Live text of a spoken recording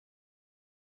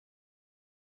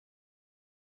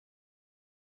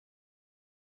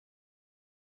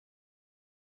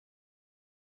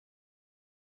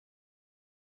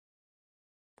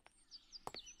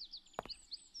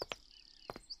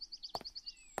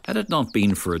Had it not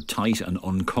been for a tight and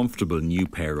uncomfortable new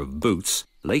pair of boots,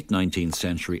 late 19th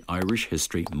century Irish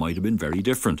history might have been very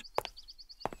different.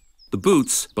 The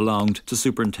boots belonged to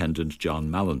Superintendent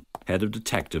John Mallon, head of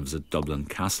detectives at Dublin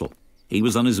Castle. He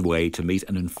was on his way to meet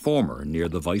an informer near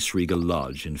the Viceregal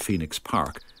Lodge in Phoenix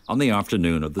Park on the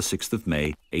afternoon of the 6th of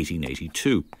May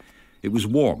 1882. It was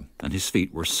warm and his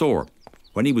feet were sore.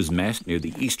 When he was met near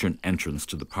the eastern entrance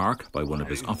to the park by one of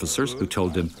his officers who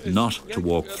told him not to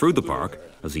walk through the park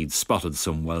as he'd spotted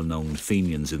some well-known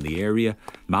Fenians in the area,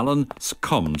 Mallon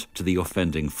succumbed to the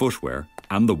offending footwear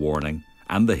and the warning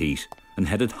and the heat and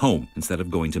headed home instead of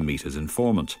going to meet his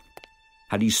informant.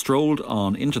 Had he strolled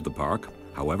on into the park,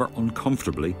 however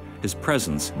uncomfortably, his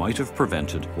presence might have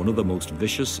prevented one of the most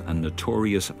vicious and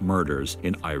notorious murders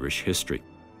in Irish history.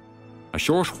 A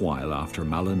short while after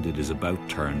Mallon did his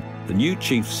about-turn, the new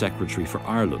Chief Secretary for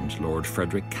Ireland, Lord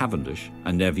Frederick Cavendish,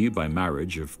 a nephew by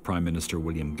marriage of Prime Minister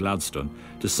William Gladstone,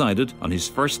 decided on his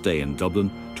first day in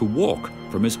Dublin to walk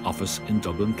from his office in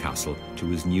Dublin Castle to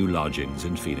his new lodgings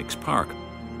in Phoenix Park.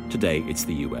 Today it's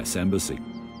the US Embassy.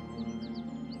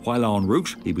 While en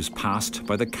route, he was passed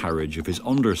by the carriage of his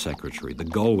Under-Secretary, the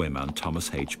Galway man Thomas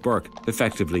H. Burke,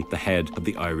 effectively the head of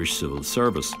the Irish Civil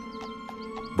Service.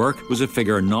 Burke was a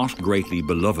figure not greatly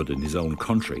beloved in his own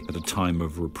country at a time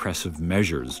of repressive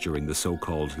measures during the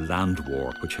so-called Land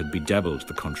War, which had bedevilled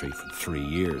the country for 3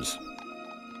 years.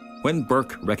 When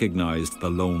Burke recognised the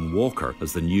lone walker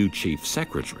as the new Chief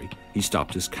Secretary, he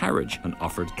stopped his carriage and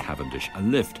offered Cavendish a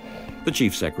lift. The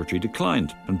Chief Secretary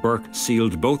declined, and Burke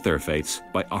sealed both their fates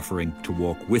by offering to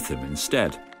walk with him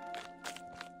instead.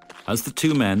 As the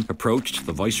two men approached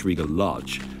the Viceregal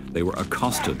Lodge, they were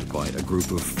accosted by a group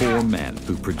of 4 men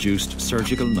who produced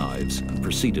surgical knives and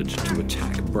proceeded to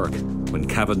attack Burke. When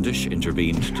Cavendish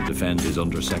intervened to defend his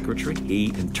Under-Secretary, he,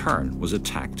 in turn, was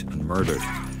attacked and murdered.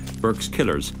 Burke's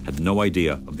killers had no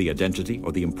idea of the identity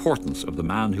or the importance of the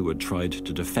man who had tried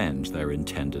to defend their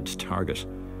intended target.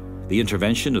 The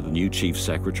intervention of the new Chief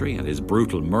Secretary and his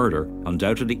brutal murder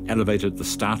undoubtedly elevated the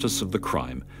status of the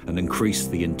crime and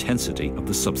increased the intensity of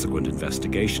the subsequent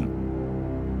investigation.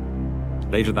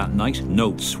 Later that night,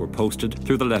 notes were posted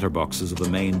through the letterboxes of the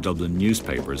main Dublin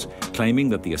newspapers claiming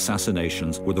that the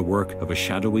assassinations were the work of a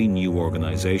shadowy new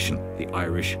organisation, the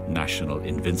Irish National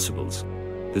Invincibles.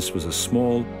 This was a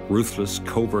small, ruthless,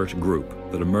 covert group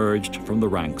that emerged from the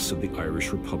ranks of the Irish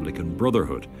Republican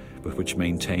Brotherhood, but which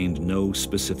maintained no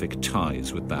specific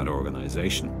ties with that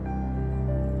organisation.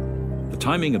 The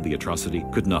timing of the atrocity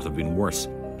could not have been worse.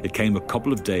 It came a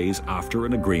couple of days after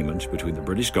an agreement between the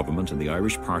British government and the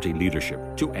Irish Party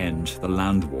leadership to end the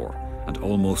Land War and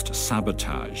almost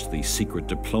sabotage the secret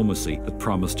diplomacy that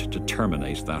promised to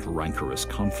terminate that rancorous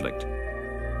conflict.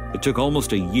 It took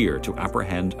almost a year to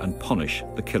apprehend and punish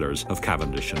the killers of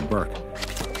Cavendish and Burke.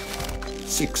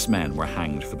 6 men were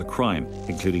hanged for the crime,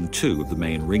 including 2 of the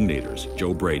main ringleaders,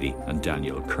 Joe Brady and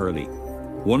Daniel Curley.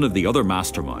 One of the other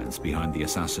masterminds behind the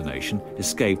assassination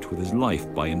escaped with his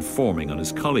life by informing on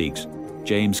his colleagues.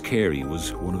 James Carey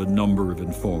was one of a number of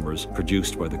informers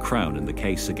produced by the Crown in the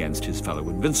case against his fellow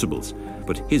Invincibles,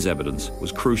 but his evidence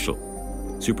was crucial.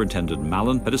 Superintendent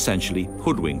Mallon had essentially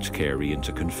hoodwinked Carey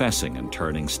into confessing and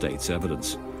turning state's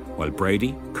evidence. While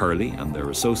Brady, Curley and their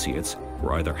associates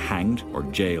were either hanged or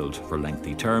jailed for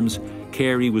lengthy terms,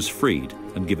 Carey was freed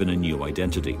and given a new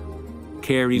identity.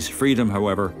 Carey's freedom,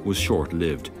 however, was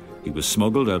short-lived. He was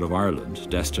smuggled out of Ireland,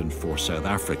 destined for South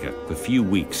Africa, a few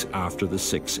weeks after the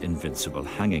 6 Invincible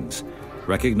hangings.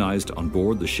 Recognised on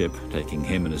board the ship taking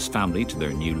him and his family to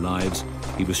their new lives,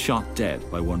 he was shot dead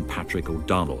by one Patrick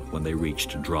O'Donnell when they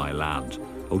reached dry land.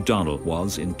 O'Donnell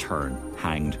was, in turn,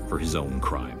 hanged for his own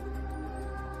crime.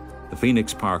 The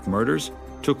Phoenix Park murders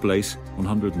took place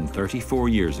 134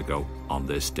 years ago on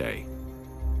this day.